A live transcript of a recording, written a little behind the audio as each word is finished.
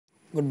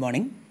Good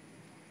morning.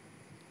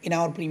 In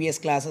our previous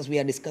classes, we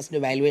have discussed the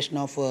valuation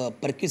of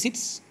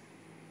perquisites.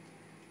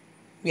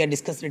 We have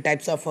discussed the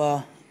types of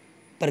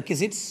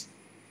perquisites: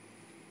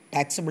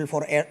 taxable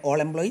for all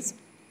employees,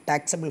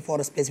 taxable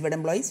for specified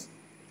employees,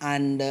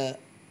 and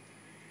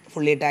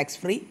fully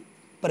tax-free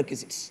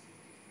perquisites.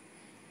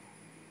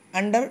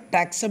 Under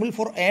taxable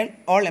for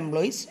all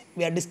employees,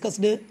 we have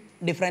discussed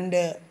different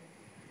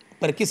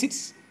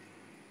perquisites,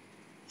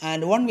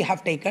 and one we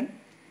have taken,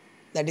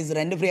 that is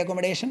rent-free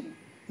accommodation.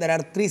 There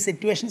are three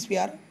situations we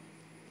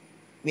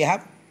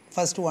have.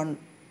 First one,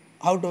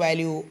 how to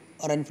value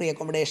rent-free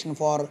accommodation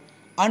for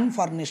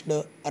unfurnished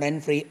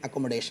rent-free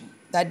accommodation.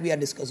 That we have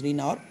discussed in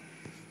our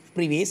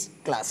previous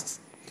classes.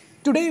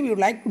 Today we would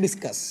like to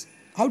discuss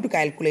how to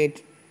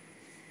calculate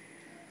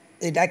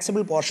the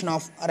taxable portion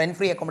of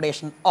rent-free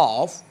accommodation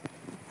of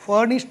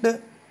furnished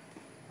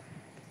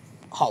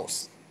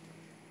house.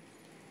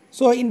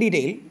 So in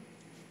detail,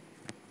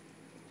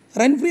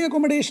 rent-free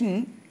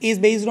accommodation is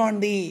based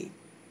on the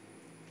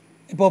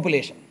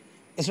population.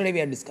 Yesterday we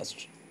had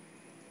discussed.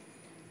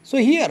 So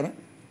here,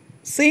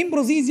 same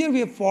procedure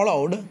we have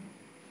followed,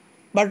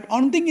 but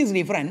one thing is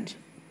different.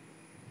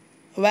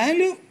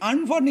 Value of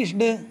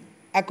unfurnished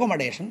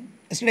accommodation.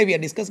 Yesterday we had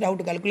discussed how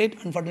to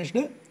calculate unfurnished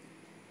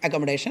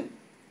accommodation,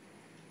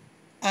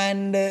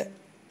 and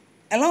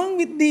along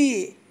with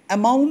the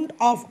amount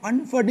of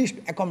unfurnished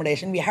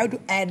accommodation, we have to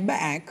add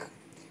back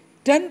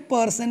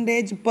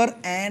 10% per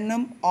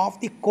annum of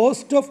the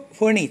cost of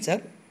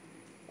furniture.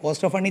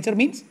 Cost of furniture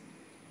means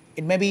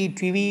it may be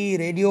TV,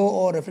 radio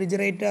or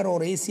refrigerator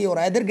or AC or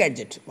other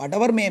gadget,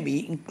 whatever may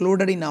be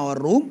included in our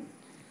room.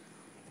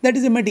 That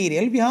is a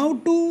material we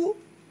have to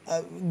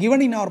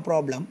given in our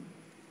problem,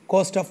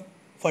 cost of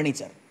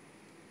furniture.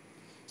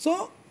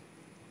 So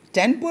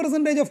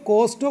 10% of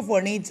cost of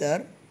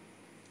furniture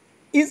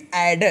is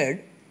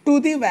added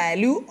to the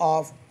value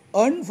of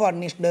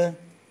unfurnished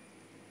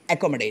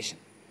accommodation.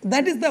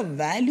 That is the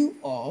value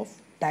of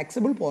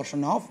taxable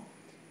portion of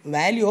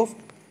value of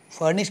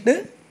furnished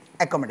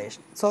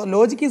accommodation. So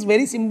logic is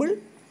very simple.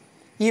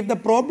 If the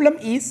problem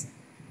is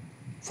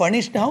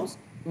furnished house,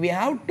 we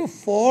have to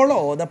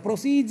follow the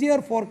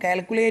procedure for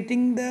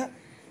calculating the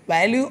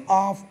value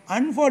of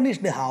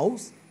unfurnished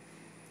house,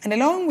 and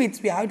along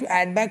which we have to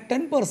add back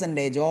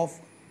 10% of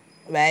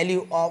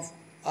value of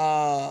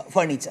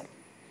furniture.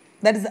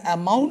 That is the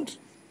amount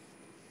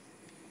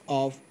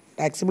of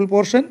taxable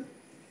portion,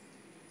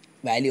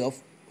 value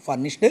of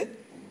furnished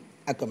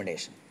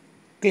accommodation.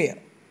 Clear?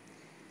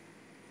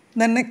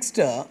 The next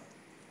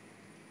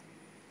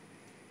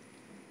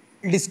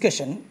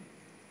discussion,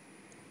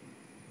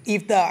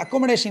 if the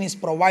accommodation is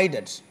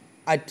provided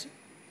at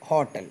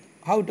hotel,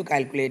 how to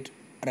calculate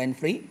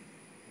rent-free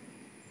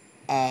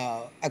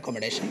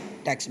accommodation,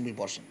 taxable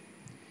portion.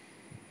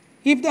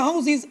 If the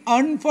house is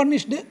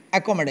unfurnished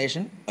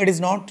accommodation, it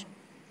is not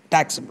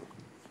taxable.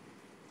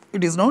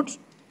 It is not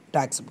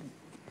taxable.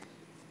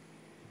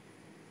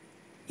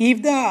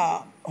 If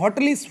the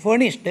hotel is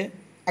furnished,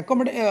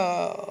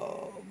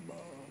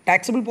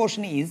 taxable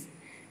portion is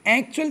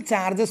actual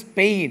charges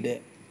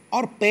paid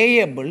or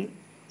payable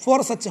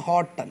for such a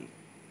hotel,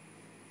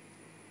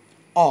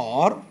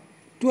 or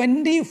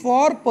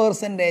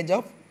 24%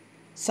 of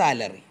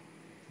salary.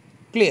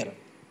 Clear?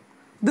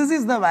 This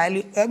is the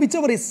value,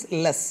 whichever is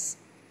less,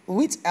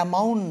 which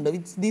amount,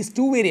 which these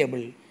two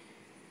variable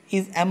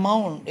is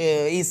amount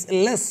is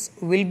less,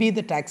 will be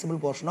the taxable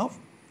portion of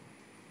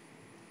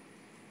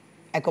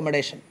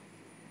accommodation.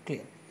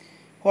 Clear?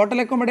 Hotel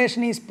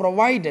accommodation is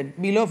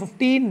provided below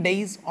 15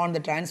 days on the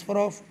transfer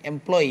of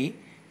employee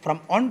from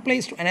one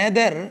place to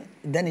another,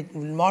 then it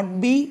will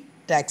not be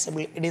taxable,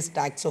 it is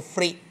tax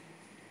free.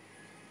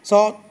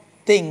 So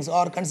things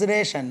or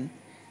consideration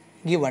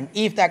given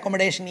if the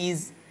accommodation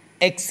is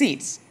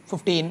exceeds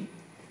 15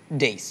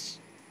 days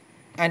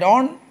and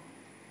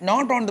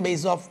not on the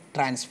basis of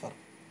transfer,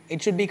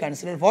 it should be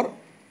considered for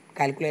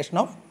calculation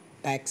of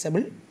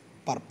taxable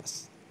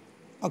purpose.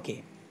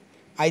 Okay,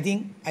 I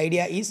think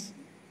idea is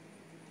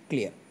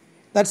clear.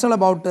 That's all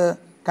about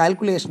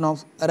calculation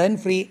of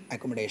rent-free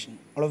accommodation.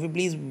 All of you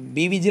please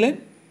be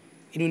vigilant.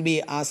 It will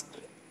be asked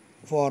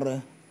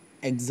for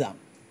exam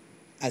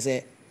as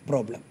a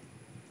problem.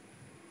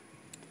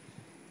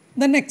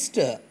 The next,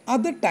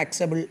 other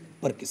taxable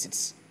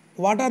perquisites.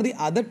 What are the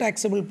other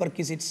taxable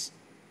perquisites?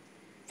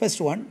 First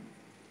one,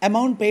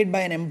 amount paid by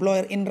an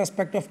employer in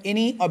respect of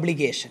any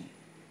obligation.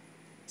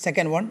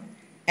 Second one,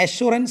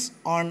 assurance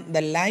on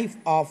the life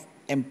of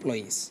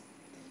employees.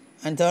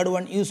 And third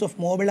one, use of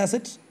mobile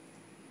assets.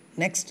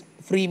 Next,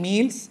 free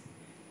meals,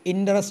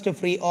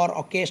 interest-free or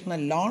occasional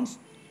loans,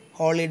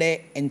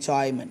 holiday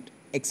enjoyment,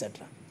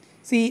 etc.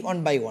 See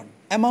one by one.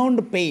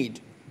 Amount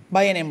paid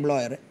by an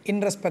employer in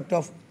respect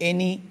of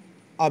any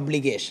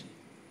obligation.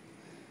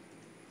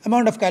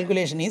 Amount of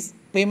calculation is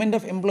payment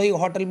of employee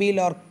hotel bill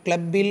or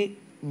club bill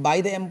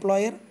by the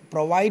employer,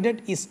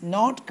 provided is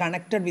not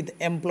connected with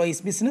employee's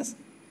business.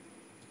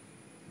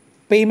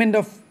 Payment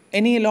of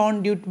any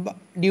loan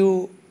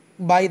due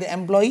by the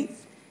employee,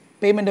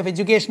 payment of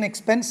education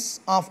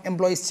expense of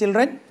employees'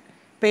 children,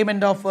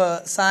 payment of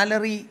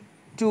salary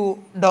to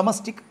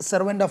domestic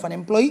servant of an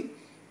employee,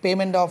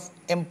 payment of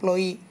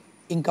employee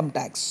income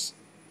tax.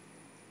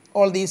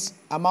 All these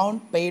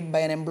amount paid by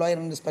an employer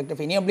in respect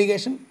of any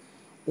obligation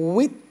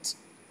which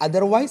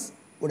otherwise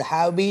would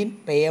have been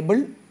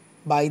payable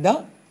by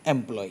the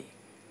employee.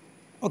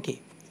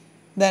 Okay.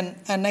 Then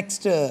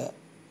next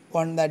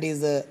one, that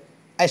is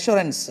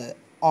assurance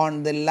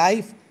on the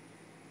life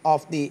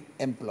of the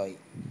employee.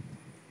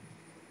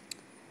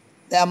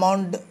 The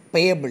amount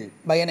payable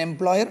by an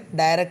employer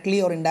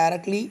directly or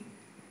indirectly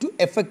to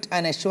effect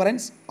an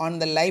assurance on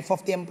the life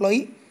of the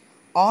employee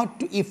or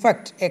to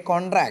effect a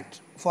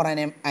contract for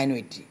an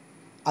annuity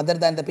other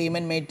than the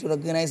payment made to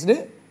recognized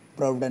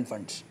provident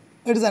fund.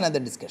 It is another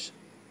discussion.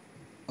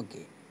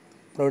 Okay.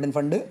 Provident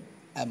fund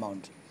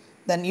amount.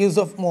 Then use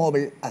of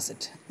movable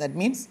asset. That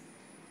means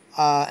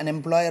an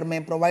employer may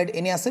provide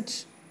any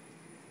asset,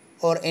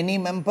 or any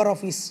member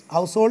of his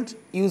household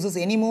uses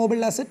any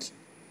movable asset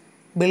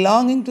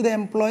belonging to the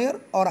employer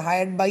or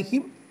hired by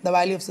him. The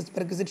value of such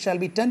perquisite shall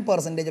be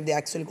 10% of the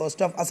actual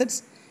cost of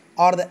assets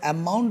or the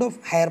amount of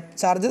hire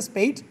charges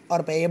paid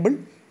or payable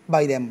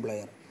by the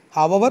employer.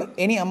 However,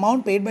 any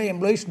amount paid by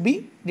employee should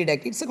be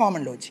deducted. It's a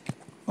common logic.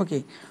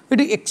 Okay.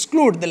 It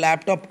exclude the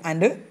laptop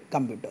and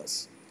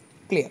computers.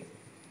 Clear.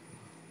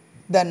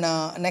 Then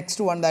next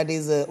one, that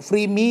is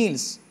free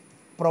meals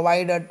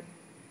provided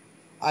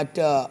at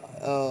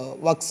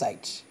work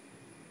site.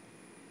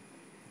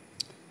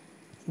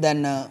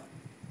 Then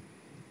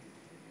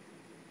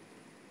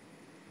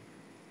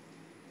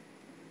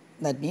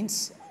that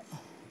means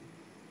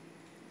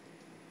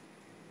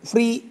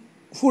free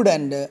food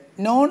and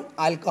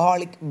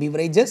non-alcoholic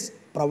beverages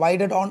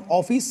provided on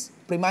office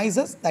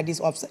premises, that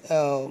is of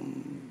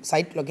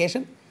site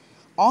location,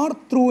 or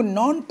through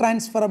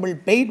non-transferable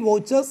paid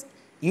vouchers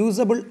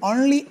usable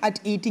only at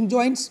eating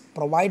joints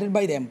provided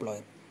by the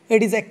employer.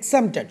 It is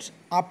exempted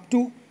up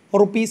to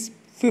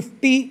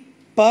 ₹50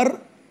 per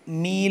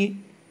meal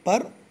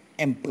per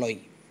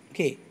employee.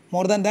 Okay.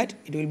 More than that,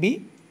 it will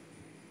be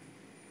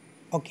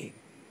okay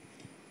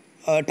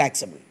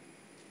taxable.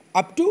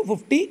 Up to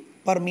 50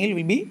 per meal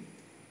will be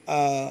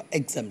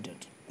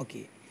exempted.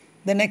 Okay.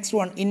 The next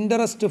one,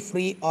 interest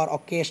free or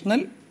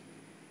occasional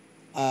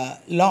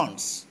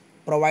loans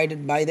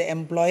provided by the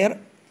employer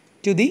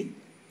to the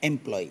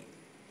employee.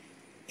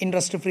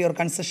 Interest free or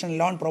concession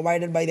loan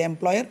provided by the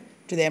employer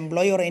to the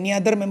employee or any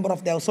other member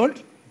of the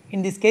household.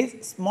 In this case,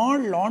 small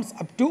loans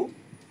up to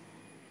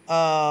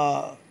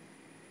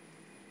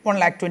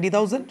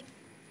 1,20,000.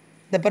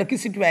 The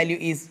perquisite value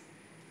is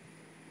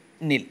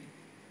nil.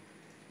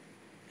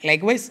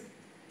 Likewise,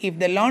 if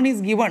the loan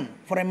is given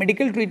for a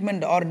medical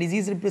treatment or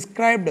disease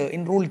prescribed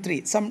in Rule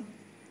 3, some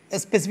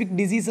specific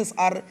diseases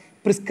are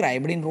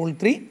prescribed in Rule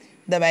 3,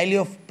 the value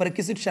of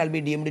perquisite shall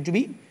be deemed to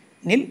be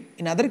nil.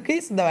 In other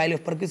case, the value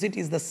of perquisite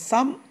is the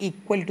sum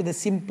equal to the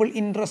simple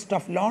interest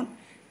of loan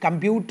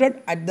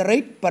computed at the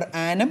rate per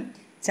annum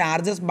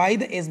charges by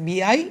the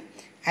SBI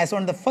as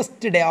on the first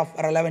day of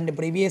relevant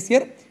previous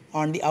year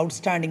on the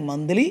outstanding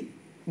monthly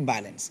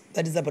balance.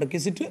 That is the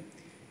perquisite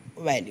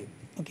value.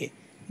 Okay.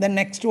 The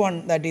next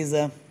one, that is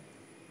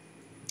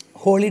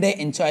holiday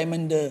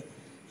enjoyment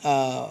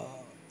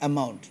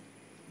amount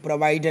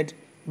provided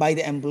by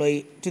the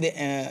employee to the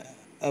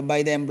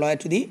employer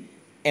to the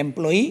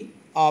employee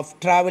of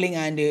travelling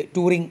and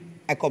touring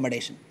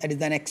accommodation. That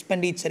is an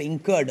expenditure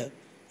incurred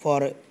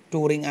for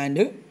touring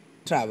and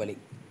travelling.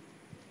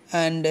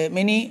 And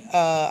many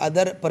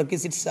other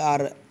perquisites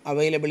are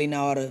available in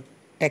our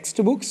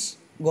textbooks.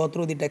 Go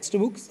through the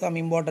textbooks. Some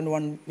important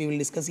one we will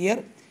discuss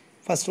here.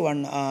 First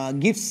one,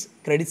 gifts,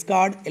 credit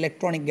card,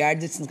 electronic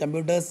gadgets and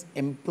computers,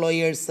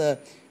 employers'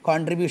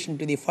 contribution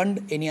to the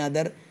fund, any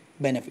other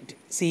benefit.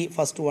 See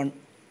first one,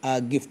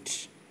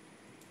 gift.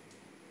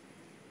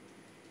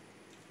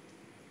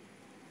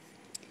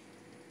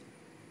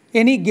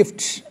 Any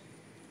gift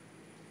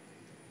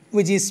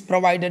which is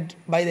provided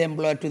by the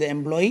employer to the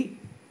employee.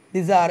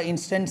 These are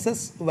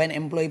instances when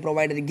employee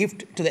provided a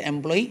gift to the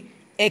employee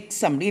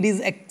exempt. It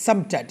is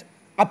exempted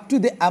up to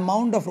the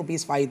amount of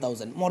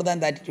 ₹5,000. More than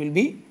that, it will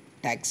be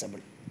taxable.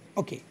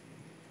 Okay.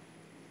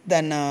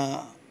 Then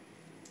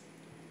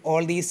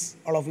all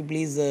of you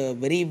please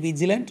very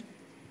vigilant.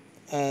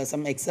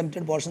 Some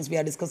exempted portions we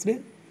are discussed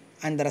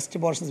and the rest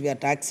portions we are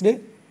taxed.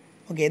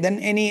 Okay. Then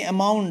any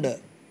amount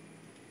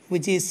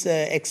which is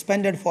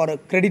expended for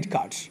credit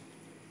cards.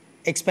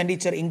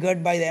 Expenditure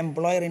incurred by the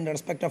employer in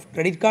respect of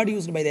credit card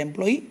used by the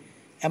employee,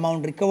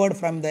 amount recovered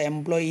from the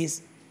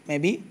employees may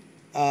be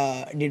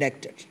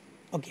deducted.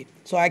 Okay.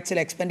 So actual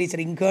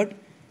expenditure incurred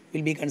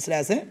will be considered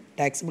as a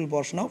taxable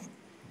portion of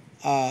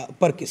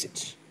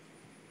perquisite.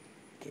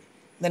 Okay.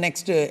 The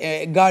next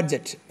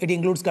gadget, it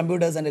includes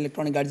computers and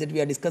electronic gadgets we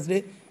have discussed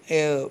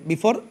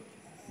before.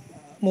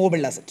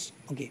 Movable assets.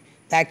 Okay.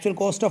 The actual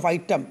cost of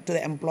item to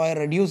the employer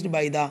reduced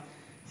by the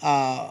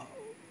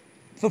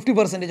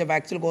 50% of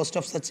actual cost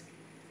of such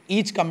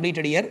each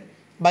completed year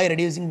by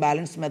reducing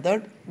balance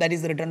method, that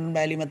is the return on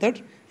value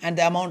method, and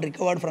the amount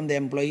recovered from the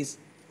employees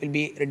will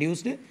be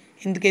reduced.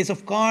 In the case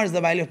of cars,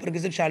 the value of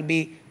perquisite shall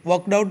be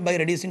worked out by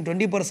reducing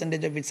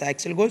 20% of its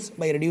actual cost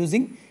by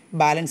reducing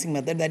balancing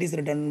method, that is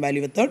return on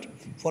value method,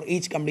 for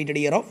each completed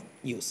year of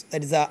use.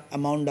 That is the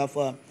amount of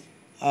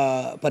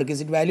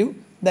perquisite value.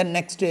 Then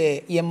next,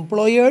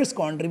 employer's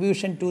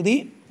contribution to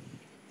the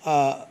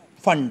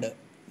fund,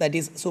 that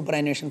is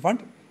superannuation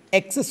fund,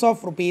 excess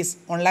of rupees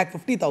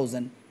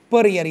 1,50,000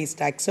 per year is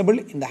taxable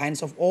in the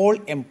hands of all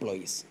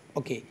employees.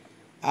 Okay,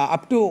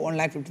 up to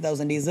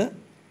 1,50,000 is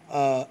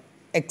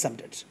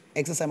exempted.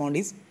 Excess amount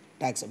is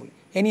taxable.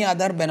 Any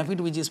other benefit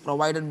which is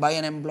provided by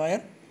an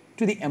employer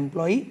to the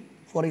employee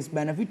for his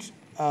benefit,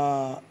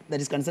 that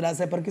is considered as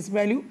a perquisite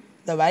value.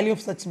 The value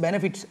of such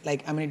benefits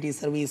like amenity,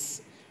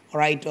 service,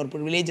 right or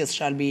privileges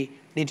shall be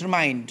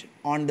determined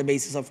on the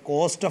basis of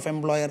cost of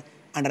employer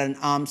under an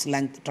arm's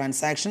length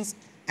transactions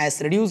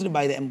as reduced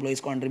by the employee's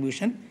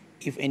contribution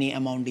if any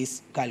amount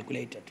is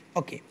calculated.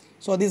 Okay.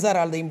 So, these are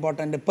all the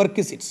important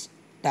perquisites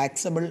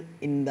taxable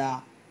in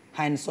the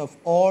hands of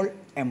all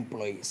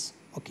employees.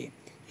 Okay.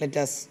 Let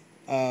us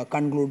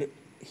conclude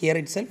here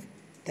itself.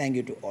 Thank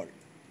you to all.